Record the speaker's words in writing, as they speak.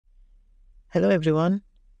Hello everyone.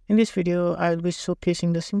 In this video, I will be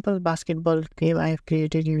showcasing the simple basketball game I have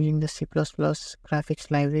created using the C++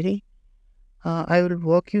 graphics library. I will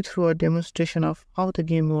walk you through a demonstration of how the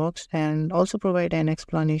game works and also provide an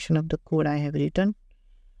explanation of the code I have written.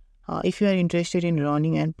 If you are interested in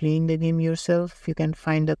running and playing the game yourself, you can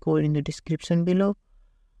find the code in the description below.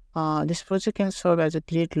 This project can serve as a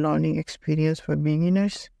great learning experience for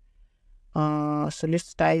beginners. So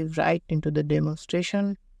let's dive right into the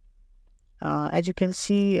demonstration. As you can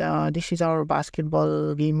see, this is our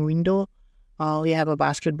basketball game window. We have a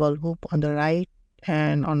basketball hoop on the right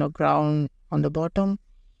and on the ground on the bottom.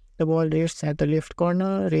 The ball rests at the left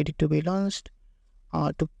corner, ready to be launched.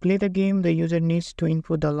 To play the game, the user needs to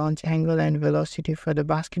input the launch angle and velocity for the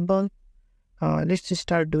basketball. Let's just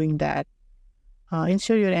start doing that.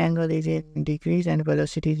 Ensure your angle is in degrees and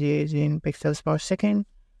velocity is in pixels per second.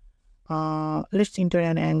 Let's enter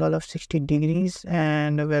an angle of 60 degrees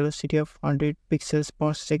and a velocity of 100 pixels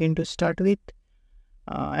per second to start with.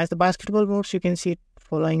 As the basketball moves, you can see it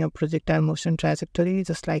following a projectile motion trajectory,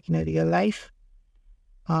 just like in a real life.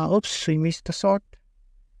 Oops, we missed the shot.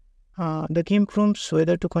 The game prompts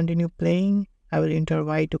whether to continue playing. I will enter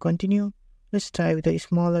Y to continue. Let's try with a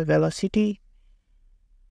smaller velocity.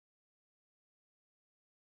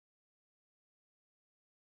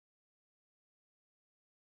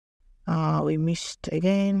 We missed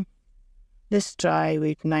again. Let's try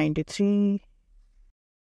with 93.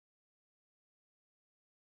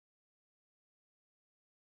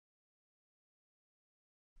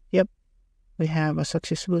 Yep, we have a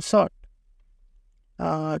successful shot.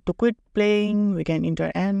 To quit playing, we can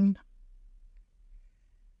enter N.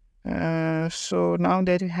 So now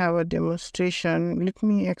that we have a demonstration, let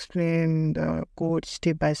me explain the code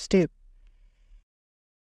step by step.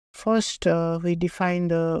 First, we define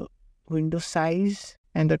the window size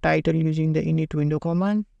and the title using the init window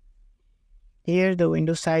command. Here, the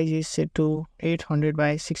window size is set to 800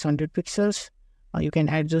 by 600 pixels. You can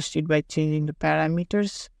adjust it by changing the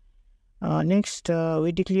parameters. Next,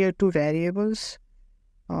 we declare two variables.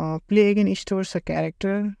 Play again stores a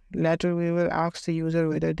character. Later, we will ask the user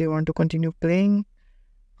whether they want to continue playing.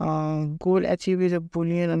 Goal achieve is a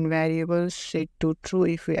boolean and variable set to true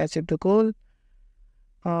if we achieve the goal.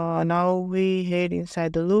 Now we head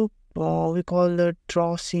inside the loop. We call the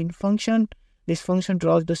draw scene function. This function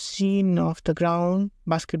draws the scene of the ground,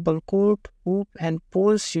 basketball court, hoop, and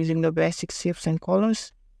poles using the basic shapes and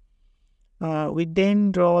colors. We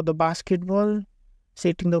then draw the basketball,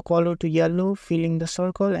 setting the color to yellow, filling the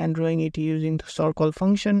circle, and drawing it using the circle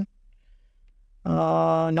function.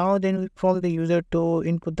 Now then we prompt the user to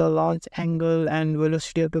input the launch angle and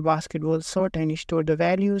velocity of the basketball shot and store the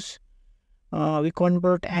values. We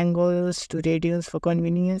convert angles to radians for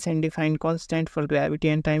convenience and define constant for gravity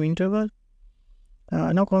and time interval.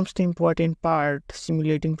 Now comes the important part,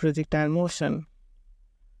 simulating projectile motion.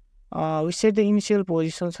 We set the initial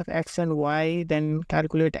positions of x and y, then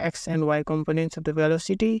calculate x and y components of the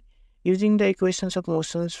velocity. Using the equations of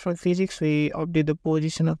motions from physics, we update the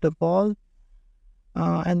position of the ball.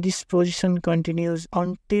 And this position continues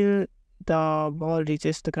until the ball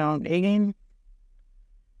reaches the ground again.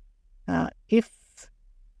 If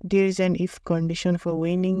there is an if condition for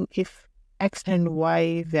winning, if x and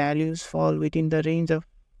y values fall within the range of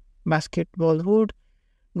basketball hood,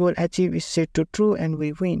 goal achieved is set to true and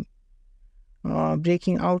we win.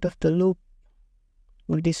 Breaking out of the loop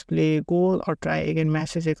will display goal or try again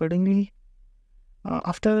message accordingly.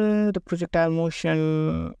 After the projectile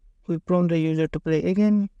motion, we prompt the user to play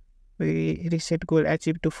again. We reset goal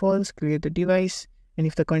achieved to false, clear the device, and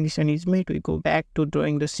if the condition is met, we go back to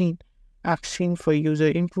drawing the scene, asking for user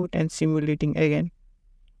input and simulating again.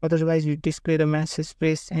 Otherwise, we display the message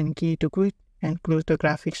press and key to quit and close the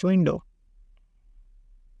graphics window.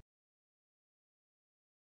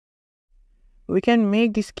 We can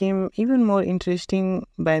make this game even more interesting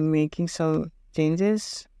by making some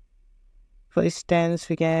changes. For instance,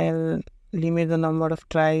 we can limit the number of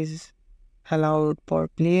tries allowed per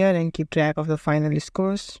player and keep track of the final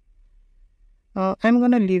scores. I'm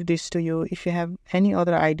gonna leave this to you. If you have any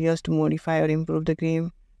other ideas to modify or improve the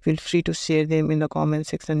game, feel free to share them in the comment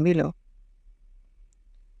section below.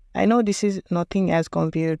 I know this is nothing as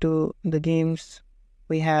compared to the games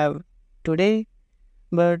we have today,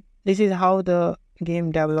 but this is how the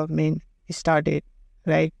game development started,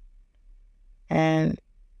 right? And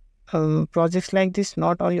projects like this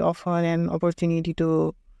not only offer an opportunity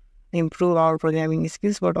to improve our programming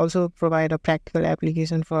skills, but also provide a practical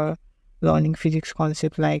application for learning physics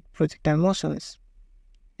concepts like projectile motions.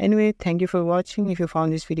 Anyway, thank you for watching. If you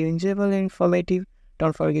found this video enjoyable and informative,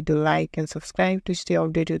 don't forget to like and subscribe to stay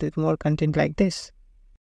updated with more content like this.